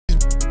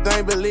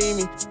Don't believe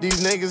me,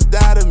 these niggas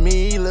doubted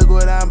me. Look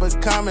what I'm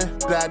becoming.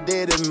 What I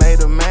did, it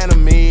made a man of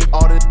me.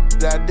 All the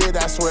that I did,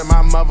 I swear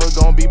my mother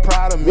gonna be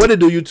proud of me. What it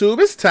do, YouTube?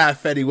 It's Ty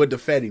Fetty with the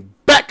Fetty.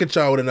 Back at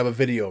y'all with another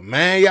video,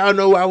 man. Y'all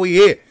know why we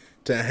here,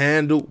 to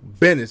handle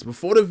business.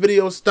 Before the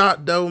video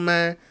start though,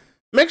 man,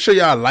 make sure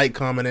y'all like,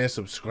 comment, and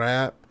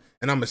subscribe.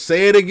 And I'm gonna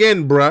say it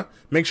again, bruh.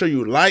 Make sure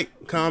you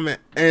like, comment,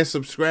 and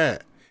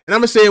subscribe. And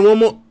I'm gonna say it one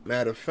more.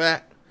 Matter of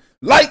fact,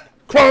 like,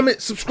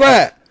 comment,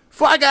 subscribe.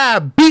 Before I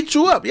gotta beat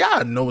you up,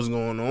 y'all know what's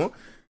going on.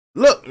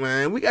 Look,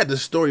 man, we got the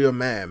story of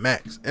Mad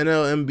Maxx,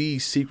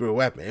 NLMB's secret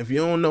weapon. If you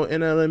don't know,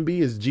 NLMB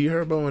is G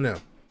Herbo and them.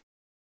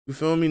 You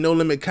feel me? No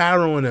Limit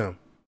Cairo and them.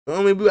 You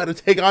feel me? We gotta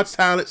take our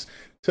talents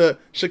to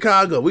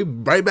Chicago. We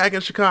right back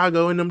in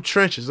Chicago in them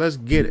trenches. Let's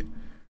get it.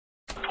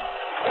 430,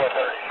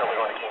 so we're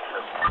going to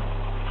Kingsford.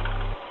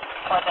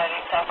 430,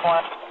 step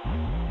 1.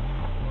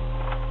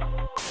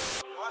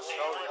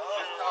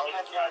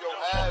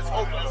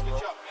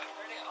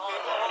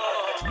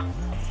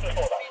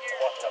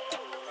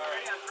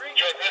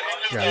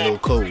 Got a little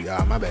cold,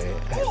 y'all. My bad.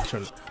 I had to try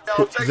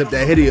to zip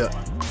that hoodie up.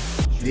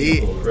 Yeah.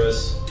 Cool,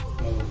 Chris.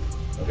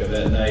 Okay,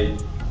 that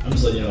night, I'm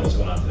just letting you know what's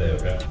going on today,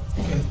 okay?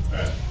 Okay.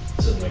 Alright.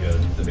 This isn't like a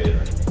debate or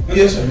anything.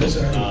 Yes, sir. Yes,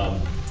 sir.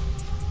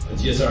 A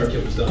GSR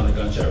kit was done, a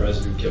gunshot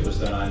residue kit was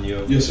done on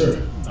you. Yes,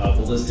 sir.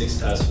 Ballistics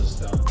test was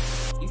done.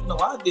 Even though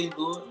I didn't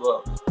do it,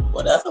 but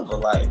whatever,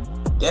 like,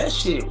 that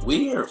shit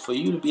weird for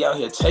you to be out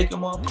here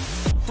taking them.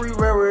 Free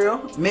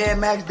real, Mad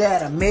Maxx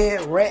data,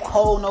 Mad Rat,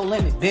 Hold No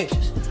Limit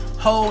bitches.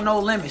 Hold No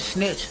Limit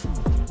snitch.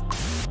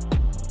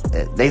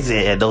 They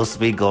said don't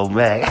speak on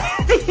Max.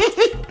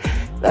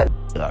 That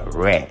a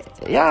rat.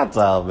 Y'all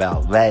talking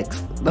about Max.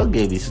 Don't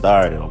get me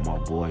started on my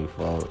boy,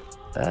 folks.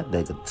 That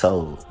nigga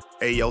told.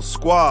 Hey, yo,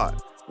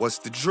 squad, what's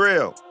the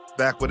drill?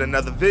 Back with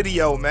another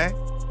video, man.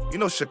 You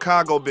know,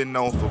 Chicago been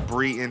known for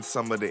breeding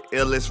some of the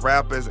illest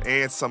rappers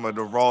and some of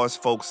the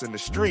rawest folks in the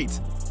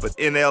streets. But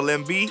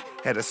NLMB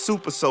had a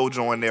super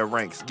soldier on their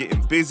ranks,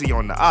 getting busy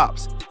on the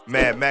ops.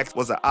 Mad Maxx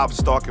was an op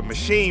stalking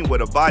machine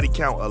with a body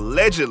count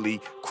allegedly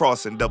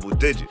crossing double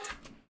digits.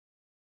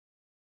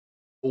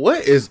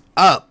 What is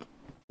up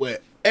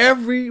with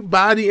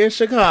everybody in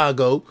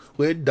Chicago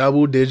with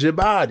double-digit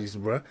bodies,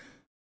 bruh?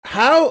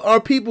 How are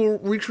people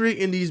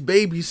recreating these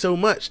babies so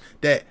much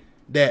that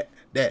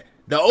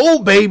the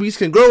old babies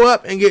can grow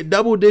up and get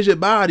double-digit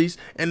bodies,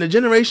 and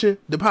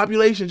the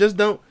population just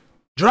don't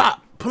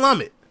drop,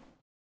 plummet?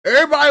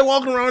 Everybody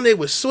walking around there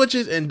with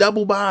switches and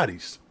double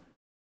bodies.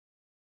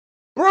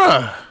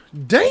 Bruh,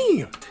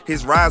 damn.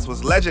 His rise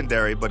was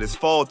legendary, but his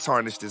fall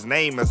tarnished his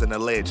name as an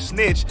alleged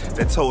snitch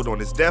that told on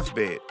his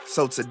deathbed.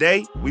 So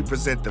today, we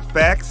present the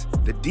facts,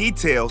 the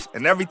details,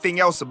 and everything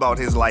else about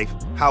his life,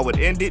 how it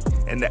ended,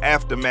 and the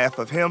aftermath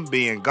of him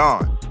being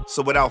gone.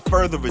 So without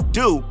further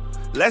ado,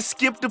 let's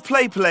skip the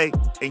play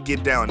and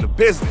get down to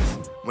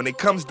business. When it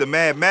comes to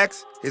Mad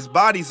Maxx, his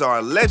bodies are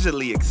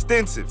allegedly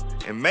extensive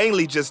and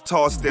mainly just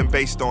tossed in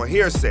based on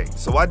hearsay.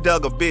 So I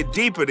dug a bit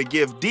deeper to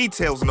give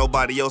details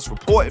nobody else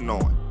reporting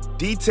on.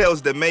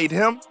 Details that made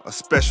him a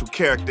special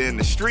character in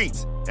the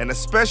streets, and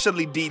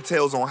especially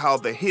details on how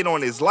the hit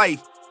on his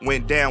life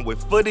went down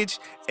with footage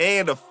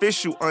and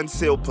official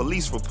unsealed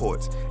police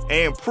reports,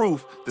 and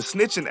proof the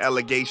snitching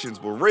allegations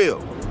were real.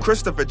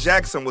 Christopher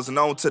Jackson was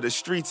known to the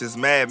streets as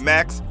Mad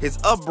Maxx. His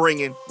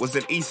upbringing was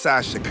in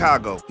Eastside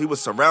Chicago. He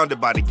was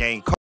surrounded by the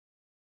gang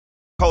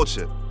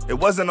culture. It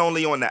wasn't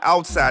only on the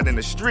outside in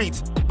the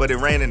streets, but it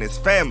ran in his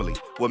family.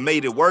 What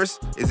made it worse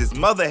is his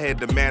mother had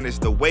to manage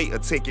the weight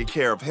of taking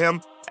care of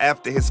him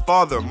after his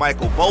father,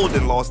 Michael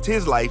Bolden, lost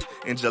his life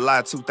in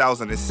July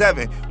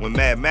 2007 when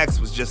Mad Maxx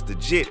was just a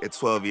jit at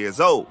 12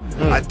 years old.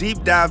 I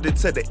deep dived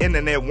into the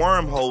internet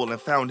wormhole and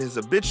found his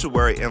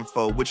obituary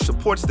info, which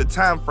supports the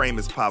time frame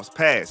his pops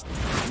passed.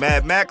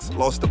 Mad Maxx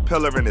lost a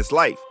pillar in his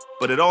life,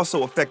 but it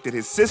also affected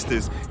his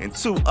sisters and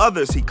two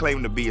others he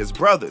claimed to be his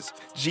brothers,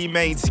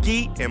 G-Main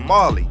Ski and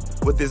Marley.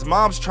 With his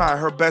moms trying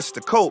her best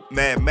to cope,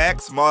 Mad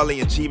Maxx, Marley,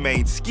 and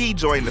G-Main Ski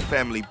joined the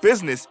family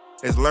business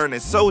as learning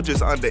soldiers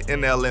under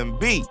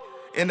NLMB.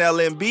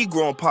 NLMB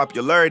growing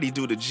popularity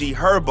due to G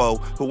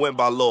Herbo, who went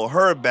by Lil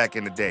Herb back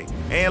in the day,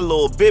 and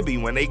Lil Bibby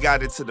when they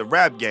got into the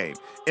rap game.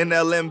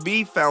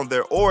 NLMB found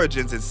their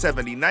origins in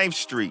 79th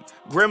Street,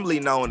 grimly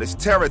known as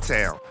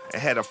Terrortown,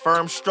 and had a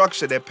firm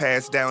structure that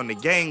passed down the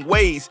gang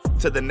ways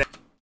to the next.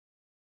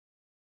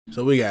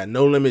 So we got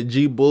No Limit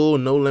G Bull,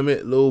 No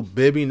Limit Lil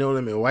Bibby, No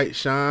Limit White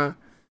Shine.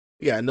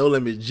 We got No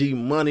Limit G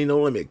Money,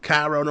 No Limit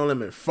Cairo, No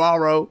Limit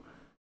Faro.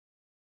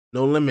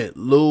 No Limit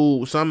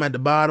Lou, something at the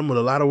bottom with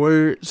a lot of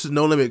words.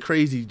 No Limit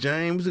Crazy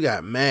James. We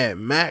got Mad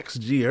Maxx,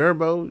 G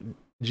Herbo,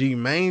 G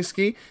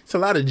Mainski. It's a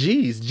lot of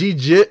G's. G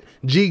Jit,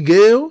 G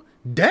Gill.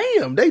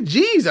 Damn, they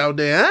G's out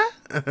there,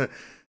 huh?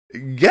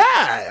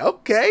 God,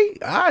 okay.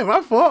 All right,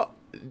 my fault.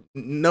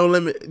 No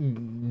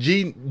Limit,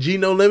 G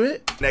No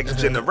Limit. Next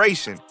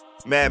generation.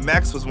 Mad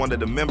Maxx was one of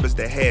the members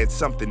that had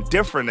something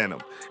different in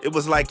him. It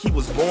was like he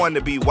was born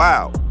to be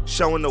wild,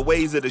 showing the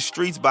ways of the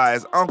streets by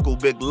his uncle,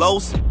 Big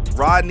Los,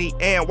 Rodney,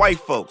 and white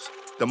folks.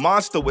 The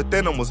monster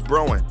within him was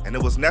brewing, and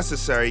it was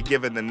necessary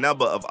given the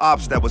number of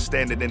ops that were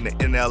standing in the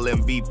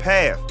NLMB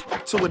path.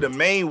 Two of the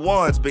main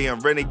ones being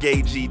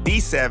Renegade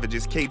GD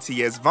Savages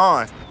KTS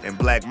Vaughn and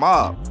Black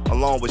Mob,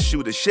 along with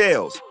Shooter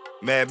Shells.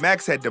 Mad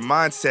Maxx had the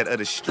mindset of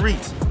the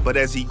streets, but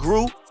as he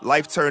grew,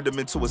 life turned him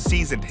into a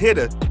seasoned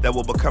hitter that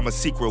will become a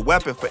secret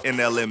weapon for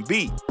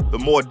NLMB. The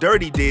more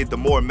dirt he did, the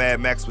more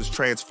Mad Maxx was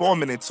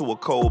transforming into a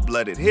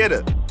cold-blooded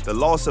hitter. The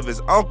loss of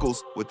his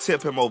uncles would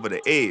tip him over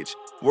the edge.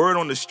 Word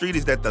on the street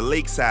is that the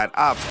Lakeside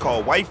Ops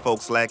called white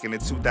folks lacking in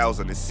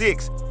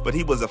 2006, but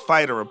he was a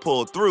fighter and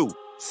pulled through.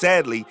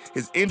 Sadly,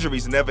 his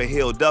injuries never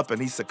healed up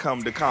and he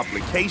succumbed to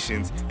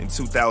complications in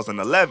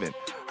 2011.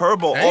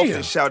 Herbo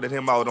often shouted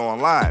him out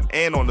online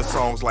and on the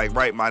songs like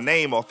Write My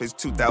Name off his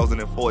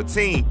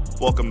 2014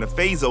 Welcome to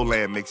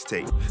Phazoland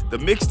mixtape. The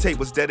mixtape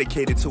was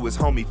dedicated to his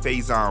homie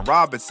Faison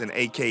Robinson,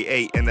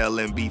 aka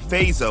NLMB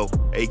Phazo,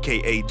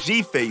 aka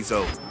G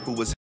Phazo, who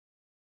was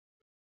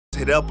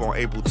hit up on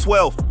April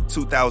 12,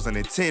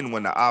 2010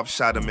 when the ops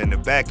shot him in the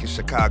back in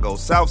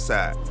Chicago's South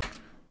Side.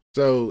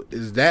 So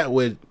is that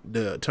where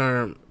the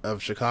term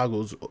of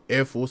Chicago's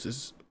Air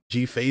Forces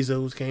G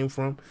Phazos came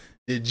from?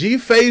 Did G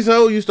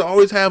Phazo used to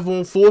always have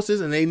on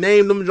forces and they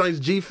named them joints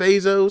G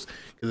Phazos?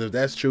 Because if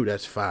that's true,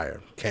 that's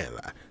fire. Can't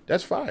lie.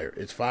 That's fire.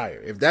 It's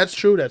fire. If that's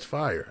true, that's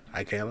fire.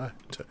 I can't lie.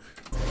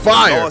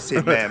 Fire. The loss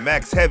hit Mad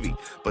Maxx heavy,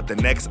 but the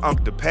next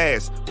unk to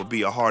pass would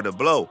be a harder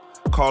blow.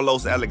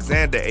 Carlos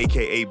Alexander,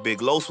 aka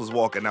Big Los, was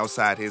walking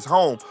outside his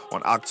home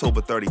on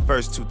October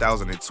 31st,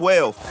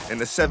 2012 in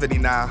the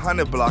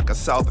 7900 block of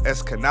South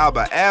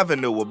Escanaba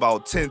Avenue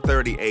about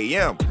 10:30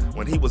 a.m.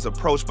 when he was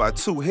approached by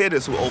two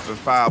hitters who opened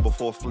fire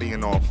before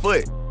fleeing on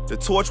foot. The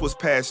torch was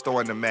passed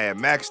on to Mad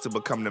Maxx to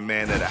become the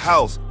man of the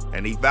house,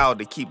 and he vowed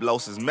to keep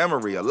Los's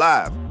memory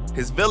alive.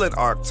 His villain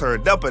arc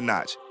turned up a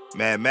notch.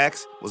 Mad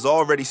Maxx was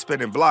already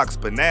spinning blocks,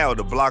 but now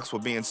the blocks were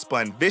being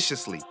spun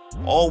viciously,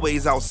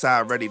 always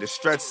outside ready to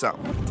stretch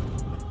something.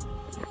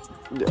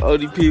 The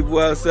only people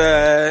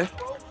outside,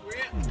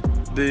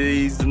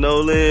 these no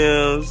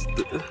limbs.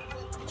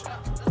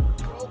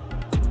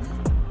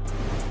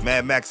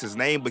 Mad Maxx's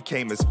name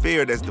became as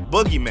feared as the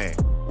Boogeyman.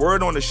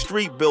 Word on the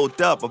street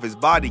built up of his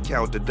body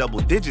count to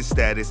double-digit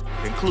status,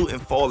 including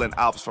fallen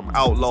ops from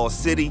Outlaw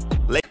City,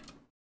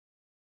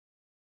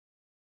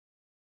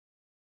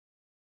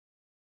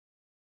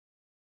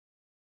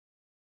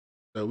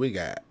 So we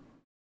got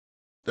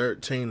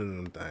 13 of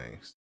them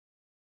things.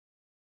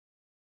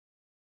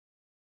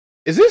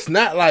 Is this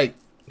not like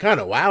kind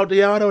of wild to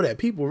y'all though that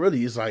people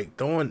really is like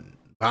throwing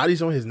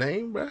bodies on his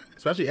name, bro?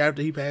 Especially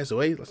after he passed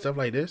away, stuff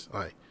like this.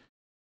 Like,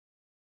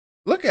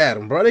 look at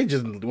them, bro. They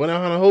just went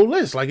out on a whole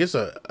list, like it's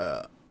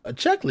a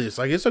checklist,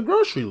 like it's a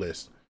grocery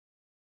list,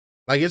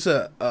 like it's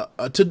a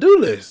to-do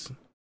list.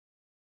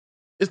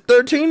 It's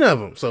 13 of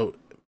them. So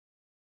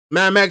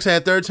Mad Maxx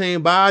had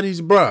 13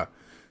 bodies, bruh.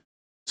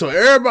 So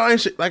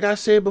everybody, like I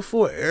said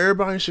before,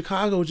 everybody in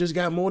Chicago just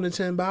got more than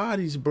 10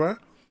 bodies, bruh.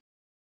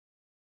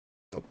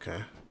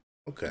 Okay.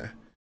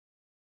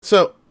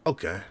 So,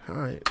 okay, all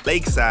right.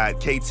 Lakeside,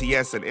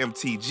 KTS, and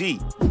MTG.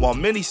 While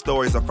many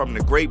stories are from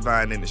the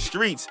grapevine in the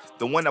streets,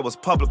 the one that was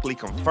publicly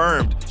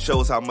confirmed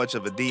shows how much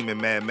of a demon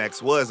Mad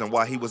Maxx was and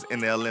why he was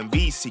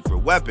NLMB's secret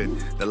weapon.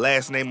 The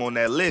last name on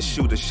that list,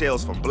 Shooter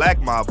Shells from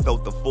Black Mob,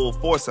 felt the full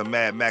force of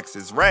Mad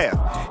Maxx's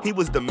wrath. He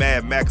was the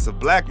Mad Maxx of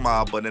Black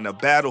Mob, but in a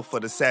battle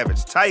for the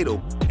Savage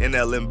title,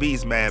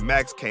 NLMB's Mad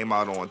Maxx came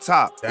out on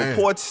top. Damn.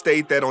 Reports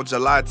state that on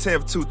July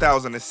 10th,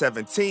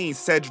 2017,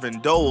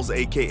 Cedrin Doles,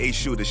 aka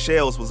Shooter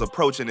Shells, was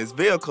approaching his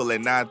vehicle at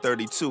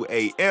 9:32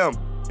 a.m.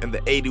 in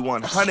the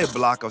 8100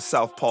 block of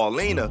South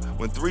Paulina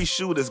when three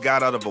shooters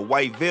got out of a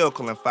white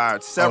vehicle and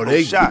fired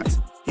several shots.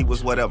 He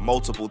was wet up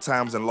multiple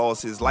times and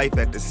lost his life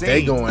at the scene.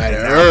 They going at it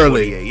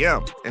early. 9:40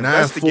 a.m.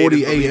 9:40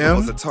 believe it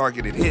was a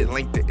targeted hit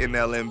linked to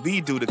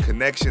NLMB due to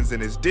connections in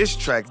his diss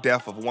track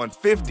Death of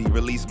 150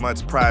 released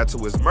months prior to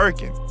his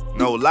murking.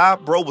 No lie,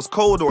 bro was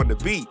cold on the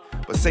beat,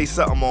 but say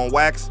something on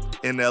wax,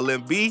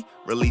 NLMB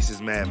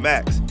releases Mad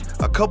Maxx.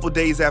 A couple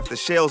days after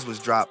Shells was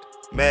dropped,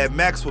 Mad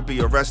Maxx would be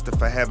arrested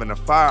for having a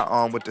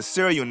firearm with the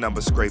serial number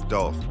scraped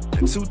off.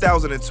 In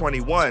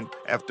 2021,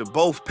 after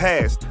both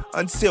passed,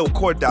 unsealed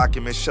court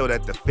documents show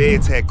that the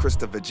feds had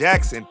Christopher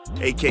Jackson,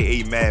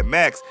 aka Mad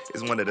Maxx,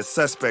 as one of the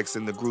suspects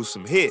in the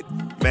gruesome hit.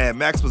 Mad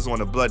Maxx was on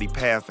a bloody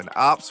path and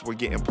ops were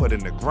getting put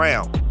in the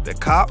ground. The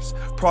cops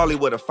probably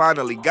would have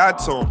finally got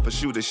to him for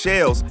Shooter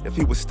Shells if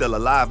he was still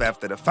alive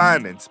after the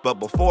findings, but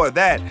before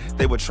that,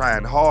 they were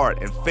trying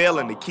hard and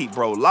failing to keep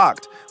bro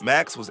locked.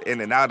 Maxx was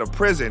in and out of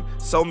prison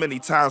so many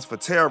times for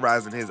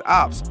terrorizing his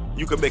ops.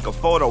 You could make a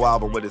photo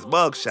album with his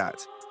mug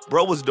shots.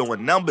 Bro was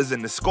doing numbers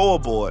in the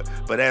scoreboard,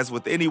 but as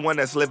with anyone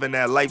that's living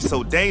that life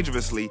so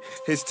dangerously,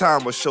 his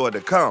time was sure to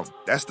come.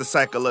 That's the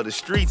cycle of the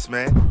streets,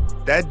 man.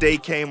 That day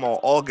came on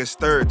August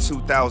 3rd,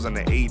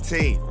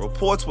 2018.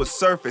 Reports would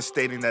surface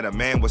stating that a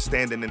man was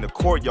standing in the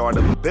courtyard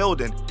of a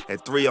building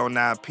at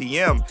 3:09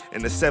 p.m.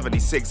 in the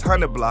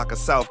 7600 block of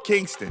South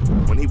Kingston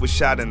when he was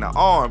shot in the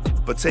arm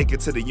but taken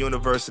to the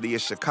University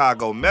of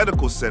Chicago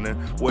Medical Center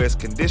where his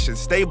condition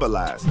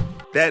stabilized.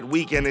 That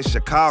weekend in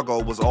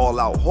Chicago was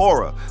all-out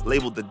horror,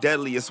 labeled the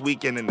deadliest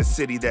weekend in the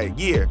city that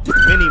year.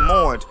 Many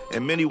mourned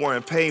and many were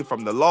in pain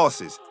from the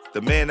losses.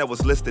 The man that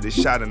was listed as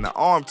shot in the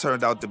arm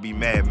turned out to be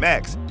Mad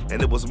Maxx,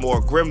 and it was more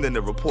grim than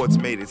the reports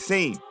made it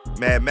seem.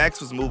 Mad Maxx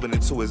was moving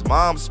into his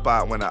mom's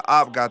spot when an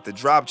op got the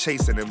drop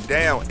chasing him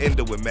down,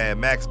 ended with Mad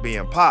Maxx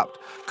being popped.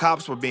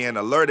 Cops were being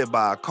alerted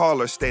by a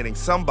caller stating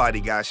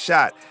somebody got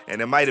shot, and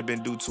it might have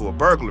been due to a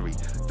burglary.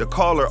 The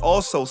caller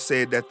also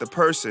said that the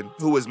person,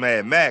 who is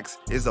Mad Maxx,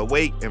 is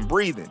awake and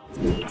breathing.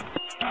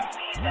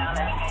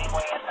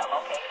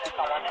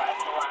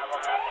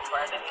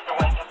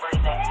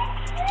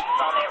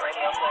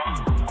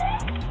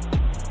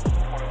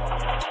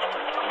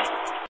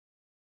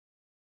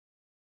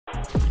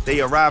 They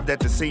arrived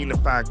at the scene to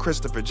find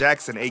Christopher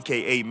Jackson,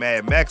 aka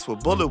Mad Maxx, with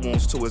bullet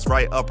wounds to his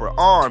right upper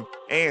arm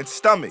and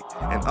stomach.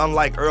 And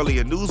unlike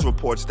earlier news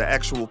reports, the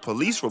actual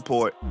police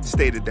report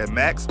stated that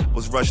Maxx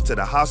was rushed to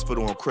the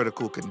hospital in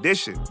critical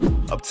condition.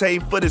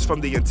 Obtained footage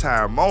from the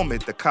entire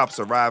moment the cops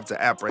arrived to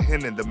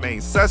apprehending the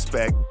main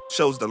suspect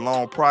shows the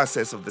long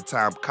process of the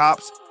time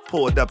cops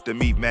pulled up to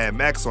meet Mad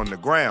Maxx on the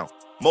ground.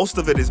 Most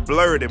of it is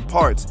blurred in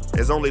parts,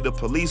 as only the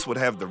police would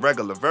have the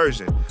regular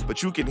version,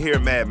 but you can hear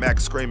Mad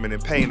Maxx screaming in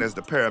pain as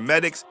the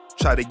paramedics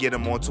try to get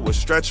him onto a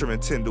stretcher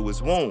and tend to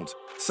his wounds.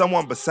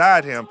 Someone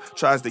beside him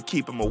tries to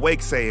keep him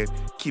awake, saying,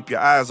 "Keep your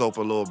eyes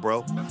open, little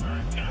bro."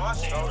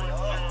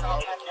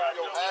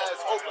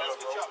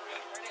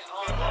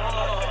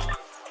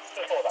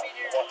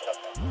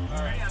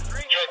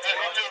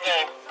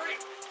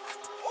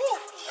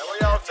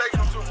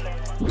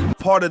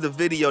 Part of the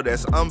video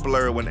that's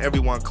unblurred when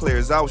everyone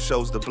clears out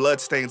shows the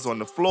bloodstains on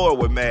the floor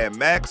where Mad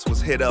Maxx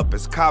was hit up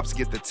as cops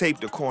get to tape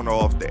the corner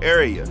off the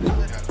area. No,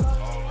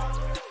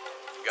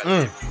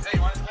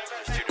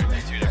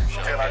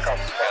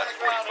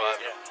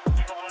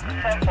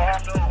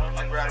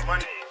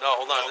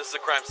 hold on. This is a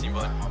crime scene,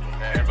 bud.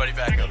 Everybody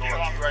back up.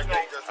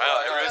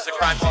 It's a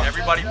crime scene.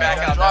 Everybody back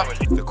out that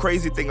way. The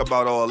crazy thing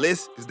about all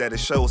this is that it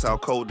shows how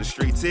cold the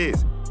streets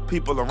is.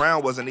 People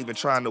around wasn't even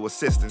trying to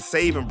assist in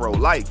saving bro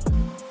life.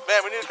 Man,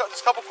 we need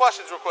just a couple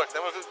questions real quick.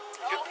 Then we'll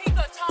he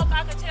could talk.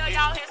 I could tell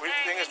y'all his name.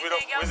 Thing is,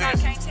 I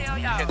can't tell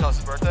y'all. Can't tell us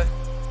his birthday?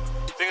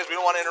 Thing is, we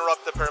don't want to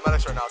interrupt the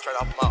paramedics right now. Try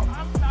to help them out.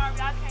 I'm sorry,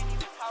 I can't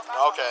even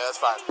talk. Okay,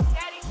 that's fine.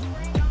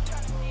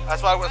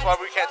 That's why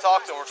we can't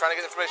talk to him. We're trying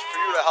to get information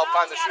for you to help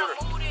find the shooter.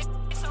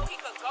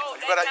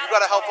 You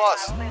gotta help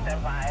us.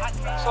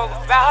 So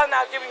about her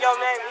not giving your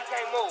name, we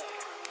can't move.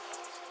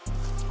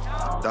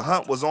 The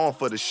hunt was on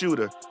for the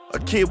shooter. A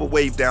kid would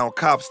wave down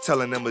cops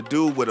telling them a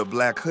dude with a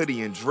black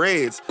hoodie and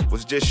dreads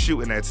was just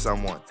shooting at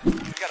someone. You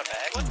got a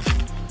bag? What?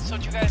 So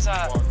you guys,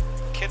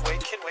 kid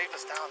waved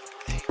us down.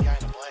 Hey, guy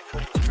in a black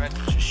hoodie with dreads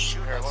was just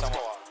shooting at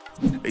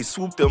someone. They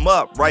swooped him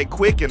up right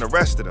quick and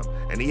arrested him,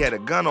 and he had a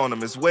gun on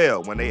him as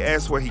well. When they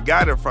asked where he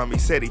got it from, he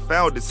said he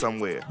found it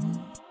somewhere.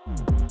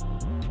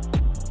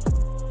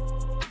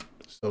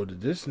 So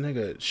did this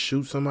nigga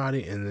shoot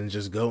somebody and then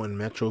just go in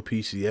Metro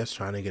PCS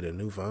trying to get a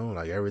new phone?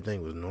 Like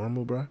everything was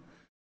normal, bro?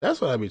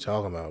 That's what I be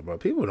talking about, bro.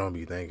 People don't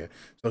be thinking.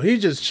 So he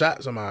just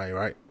shot somebody,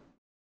 right?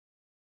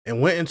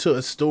 And went into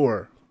a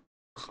store,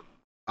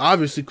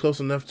 obviously close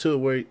enough to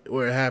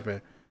where it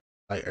happened.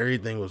 Like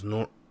everything was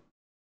normal.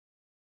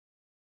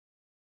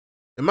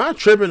 Am I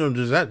tripping, or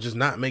does that just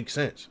not make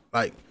sense?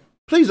 Like,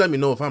 please let me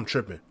know if I'm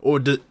tripping, or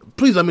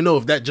please let me know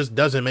if that just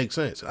doesn't make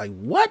sense. Like,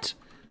 what?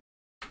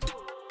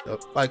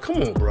 Like,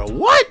 come on, bro.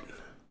 What?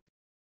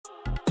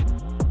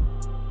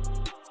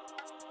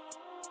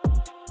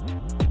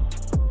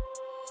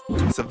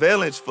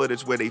 Surveillance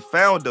footage where they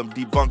found him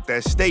debunked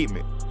that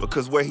statement,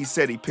 because where he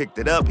said he picked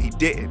it up, he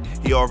didn't.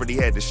 He already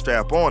had the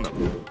strap on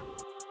him.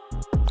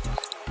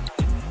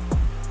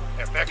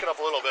 Yeah, back it up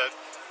a little bit.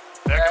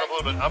 Back it up a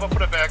little bit. I'm gonna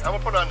put it back. I'm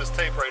gonna put it on this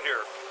tape right here.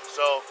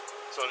 So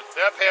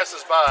that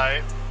passes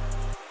by.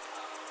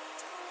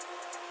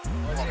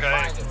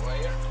 Okay.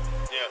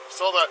 Yeah.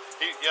 So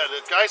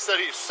the guy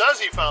says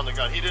he found the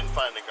gun. He didn't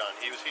find the gun.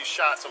 He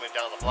shot somebody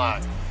down the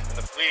block, and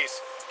the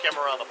police came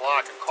around the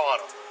block and caught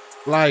him.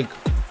 Like,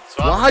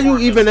 so why are you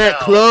even that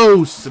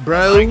close,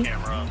 bro? The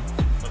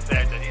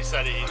fact that he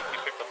said he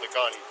picked up the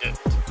gun, he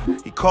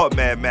didn't. He caught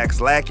Mad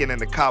Maxx lacking,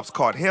 and the cops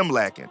caught him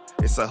lacking.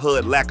 It's a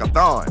hood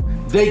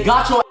lackathon. They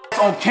got your ass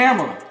on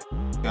camera.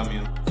 Got me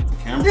on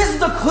camera? This is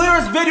the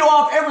clearest video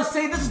I've ever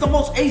seen. This is the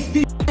most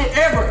HD shit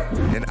ever.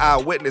 An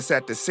eyewitness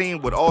at the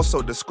scene would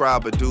also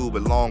describe a dude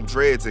with long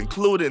dreads,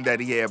 including that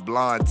he had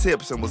blonde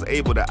tips and was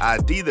able to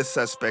ID the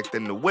suspect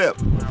in the whip.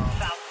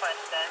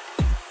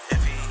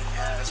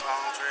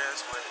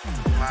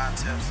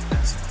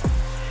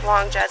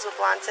 Long dreads with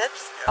blonde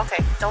tips?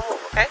 Okay, don't move,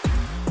 okay?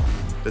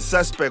 The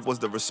suspect was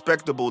the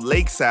respectable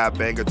Lakeside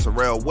banger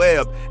Terrell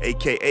Webb,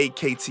 aka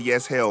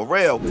KTS Hell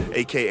Rail,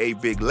 aka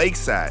Big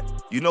Lakeside.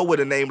 You know, with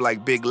a name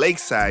like Big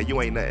Lakeside,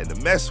 you ain't nothing to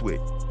mess with.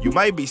 You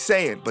might be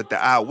saying, but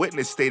the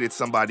eyewitness stated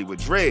somebody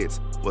with dreads.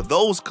 Well,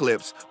 those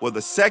clips were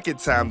the second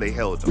time they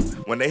held him.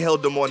 When they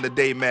held him on the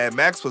day Mad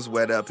Maxx was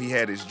wet up, he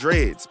had his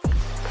dreads.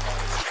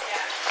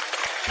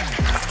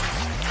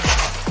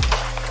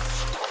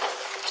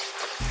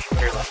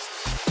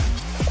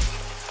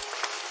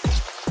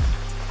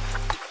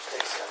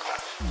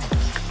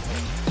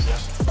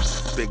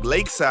 Big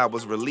Lakeside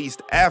was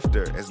released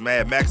after, as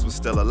Mad Maxx was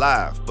still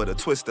alive, but a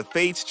twist of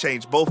fates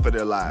changed both of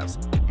their lives.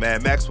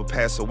 Mad Maxx would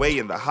pass away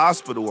in the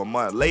hospital a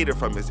month later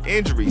from his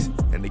injuries,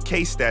 and the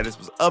case status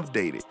was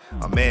updated.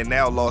 A man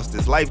now lost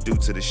his life due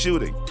to the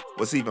shooting.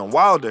 What's even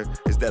wilder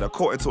is that,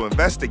 according to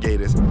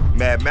investigators,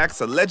 Mad Maxx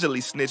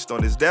allegedly snitched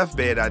on his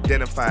deathbed,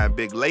 identifying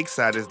Big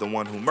Lakeside as the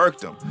one who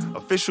murked him.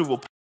 Official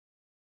report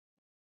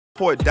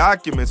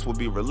documents will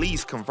be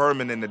released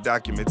confirming in the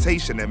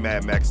documentation that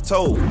Mad Maxx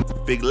told.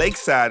 Big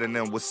Lakeside and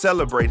them would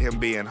celebrate him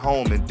being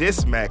home and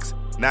diss Maxx,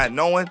 not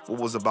knowing what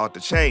was about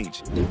to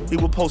change. He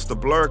would post a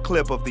blurred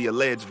clip of the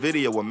alleged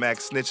video of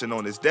Maxx snitching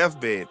on his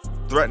deathbed,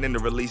 threatening to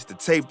release the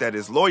tape that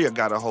his lawyer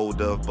got a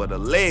hold of, but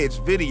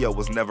alleged video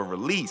was never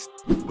released.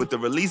 With the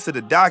release of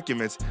the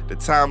documents, the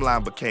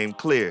timeline became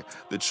clear.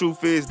 The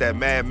truth is that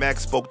Mad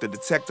Maxx spoke to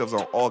detectives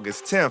on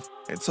August 10th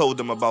and told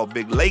them about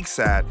Big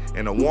Lakeside,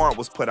 and a warrant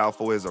was put out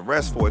for his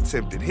arrest for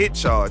attempted hit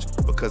charge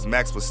because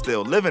Maxx was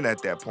still living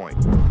at that point.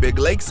 Big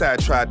Lakeside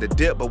tried to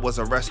dip but was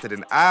arrested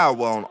in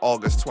Iowa on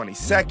August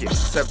 22nd.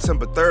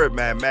 September 3rd,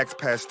 Mad Maxx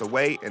passed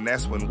away, and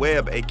that's when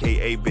Webb,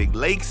 aka Big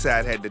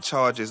Lakeside, had the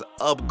charges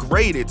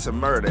upgraded to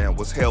murder and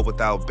was held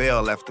without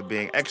bail after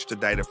being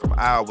extradited from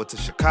Iowa to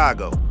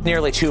Chicago.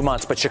 Nearly 2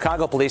 months, but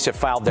Chicago police have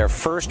filed their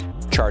first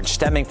charge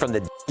stemming from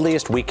the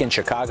deadliest weekend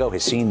Chicago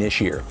has seen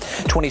this year.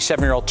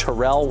 27-year-old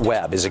Terrell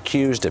Webb is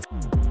accused of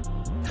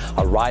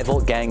a rival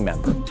gang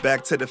member.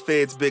 Back to the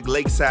feds Big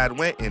Lakeside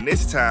went, and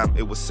this time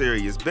it was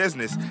serious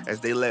business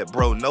as they let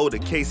bro know the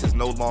case is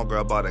no longer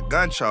about a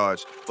gun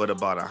charge, but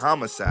about a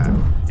homicide.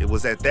 It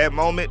was at that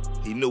moment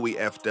he knew he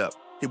effed up.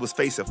 He was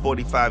facing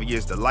 45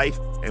 years to life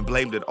and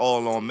blamed it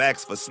all on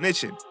Maxx for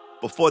snitching.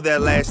 Before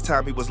that last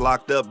time he was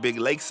locked up, Big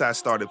Lakeside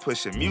started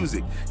pushing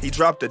music. He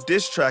dropped a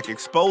diss track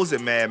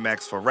exposing Mad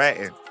Maxx for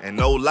ratting. And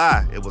no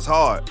lie, it was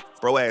hard.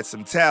 Bro had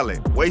some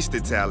talent,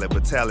 wasted talent,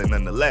 but talent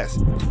nonetheless.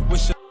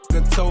 Wish I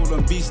told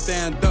him, be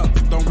stand up,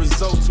 don't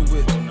resort to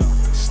it.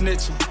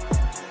 Snitching,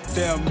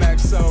 damn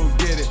Maxx, so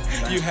get it.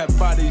 You have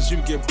bodies, you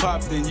get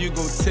popped, and you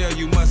gon' tell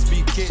you must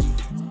be kidding.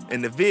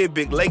 In the vid,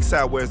 Big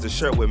Lakeside wears the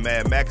shirt with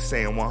Mad Maxx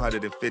saying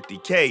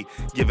 150K,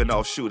 giving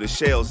off Shooter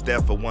Shell's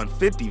Death for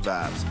 150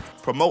 vibes.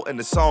 Promoting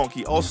the song,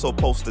 he also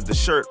posted the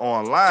shirt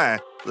online,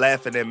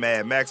 laughing at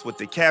Mad Maxx with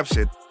the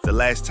caption, "The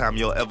last time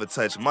you'll ever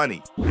touch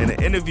money." In an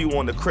interview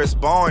on the Chris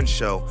Barnes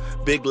show,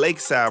 Big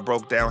Lakeside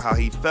broke down how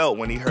he felt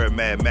when he heard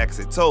Mad Maxx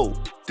had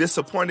told.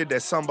 Disappointed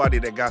that somebody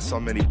that got so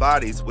many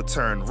bodies would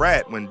turn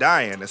rat when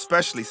dying,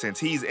 especially since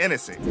he's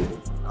innocent.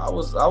 I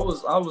was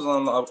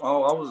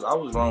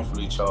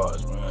wrongfully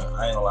charged, man.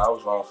 I ain't gonna lie, I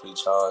was wrongfully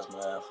charged,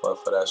 man, for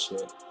that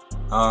shit.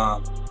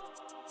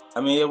 I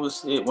mean,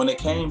 when it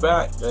came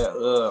back,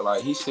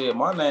 like he said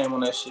my name on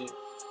that shit.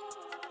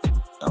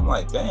 I'm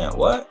like, damn,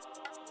 what?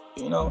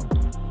 You know?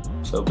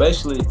 So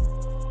basically,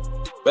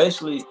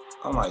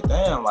 I'm like,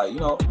 damn, like, you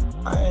know,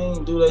 I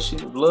ain't do that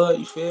shit with blood,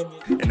 you feel me?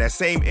 In that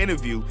same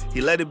interview,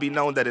 he let it be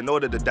known that in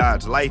order to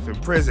dodge life in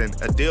prison,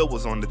 a deal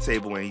was on the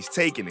table and he's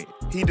taking it.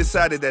 He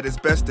decided that it's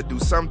best to do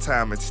some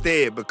time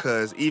instead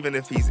because even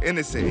if he's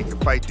innocent and can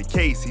fight the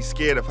case, he's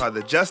scared of how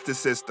the justice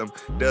system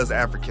does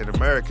African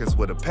Americans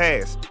with a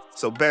pass.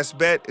 So best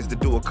bet is to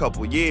do a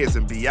couple years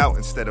and be out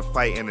instead of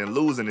fighting and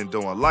losing and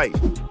doing life.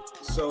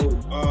 So,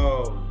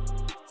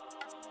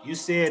 you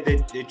said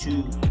that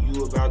you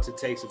were about to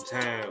take some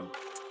time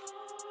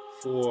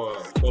for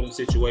the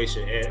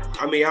situation, and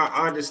I mean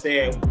I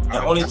understand.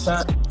 The only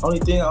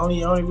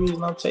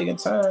reason I'm taking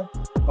time,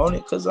 only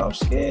because I'm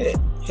scared.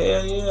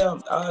 Hell yeah,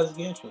 I'm odds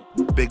against me.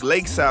 Big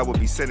Lakeside will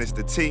be sentenced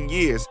to 10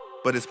 years,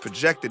 but is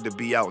projected to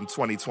be out in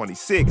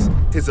 2026.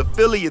 His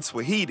affiliates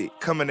were heated,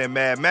 coming at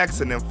Mad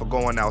Maxx and them for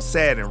going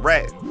outside and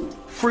ratting.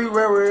 Free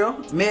real,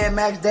 Mad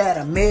Maxx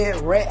data,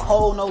 Mad Rat,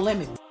 hold no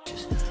limit,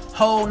 bitches.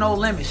 Hold no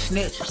limit,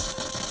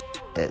 snitches.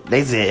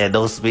 They said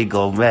don't speak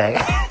on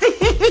Maxx.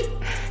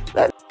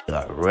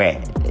 That a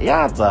rat.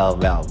 Y'all talking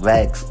about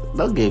Maxx.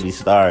 Don't get me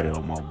started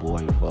on my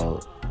boy,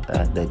 folks.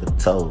 That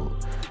nigga told.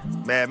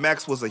 Mad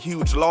Maxx was a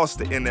huge loss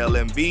to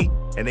NLMB,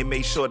 and they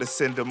made sure to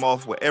send him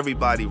off with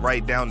everybody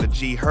right down to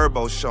G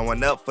Herbo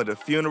showing up for the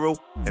funeral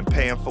and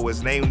paying for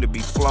his name to be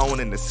flown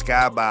in the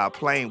sky by a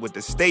plane with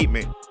the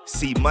statement,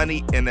 "See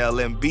money,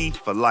 NLMB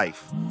for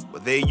life."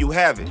 But there you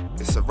have it.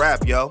 It's a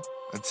wrap, yo.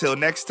 Until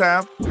next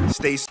time,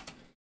 stay.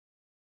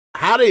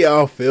 How do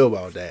y'all feel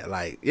about that?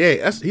 Like,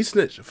 yeah, he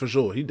snitched for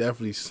sure. He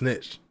definitely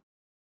snitched.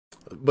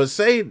 But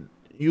say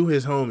you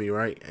his homie,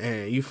 right?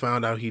 And you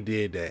found out he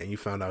did that and you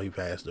found out he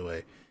passed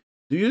away.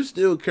 Do you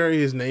still carry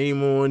his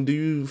name on? Do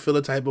you feel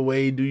a type of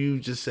way? Do you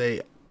just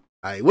say,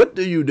 like, what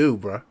do you do,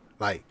 bro?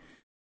 Like,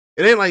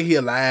 it ain't like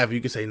he'll laugh.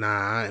 You can say,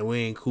 nah, we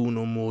ain't cool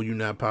no more. You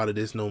not part of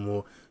this no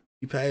more.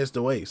 He passed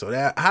away. So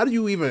that, how do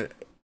you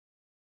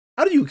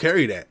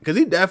carry that? Because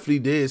he definitely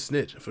did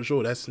snitch. For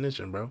sure, that's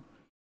snitching, bro.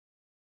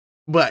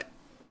 But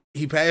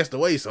he passed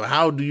away. So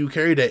how do you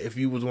carry that if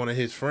you was one of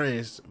his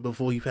friends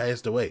before he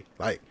passed away?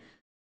 Like,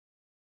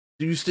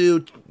 do you still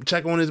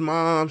check on his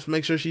mom,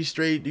 make sure she's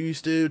straight? Do you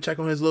still check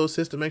on his little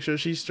sister, make sure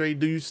she's straight?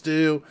 Do you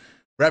still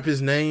rap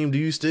his name? Do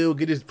you still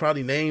get his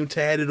probably name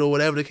tatted or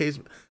whatever the case?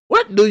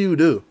 What do you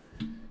do?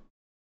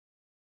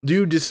 Do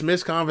you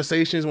dismiss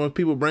conversations when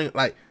people bring,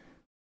 like,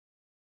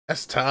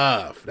 that's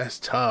tough. That's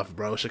tough,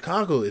 bro.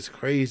 Chicago is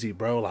crazy,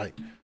 bro. Like,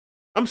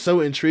 I'm so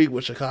intrigued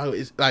with Chicago.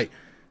 It's like,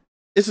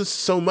 it's just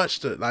so much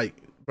to, like,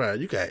 bro,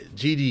 you got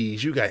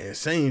GDs, you got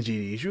insane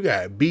GDs, you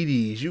got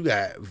BDs, you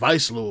got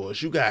vice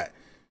lords, you got,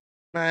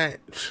 man,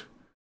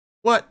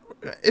 what?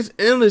 It's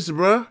endless,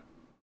 bro.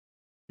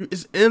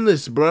 It's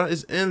endless, bro.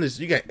 It's endless.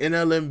 You got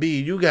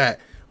NLMB. You got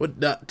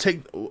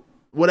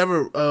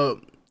whatever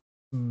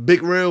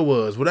Big Rail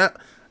was. Whatever.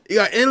 You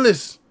got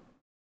endless.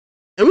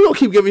 And we're going to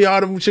keep giving y'all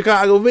them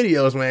Chicago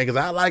videos, man, because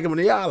I like them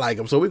and y'all like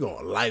them. So we're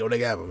going to like them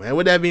together, man.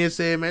 With that being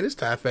said, man, it's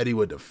Ty Fetty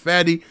with the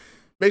Fatty.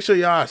 Make sure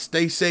y'all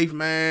stay safe,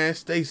 man.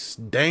 Stay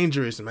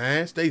dangerous,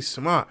 man. Stay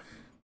smart.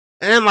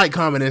 And like,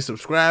 comment, and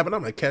subscribe. And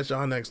I'm going to catch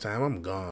y'all next time. I'm gone.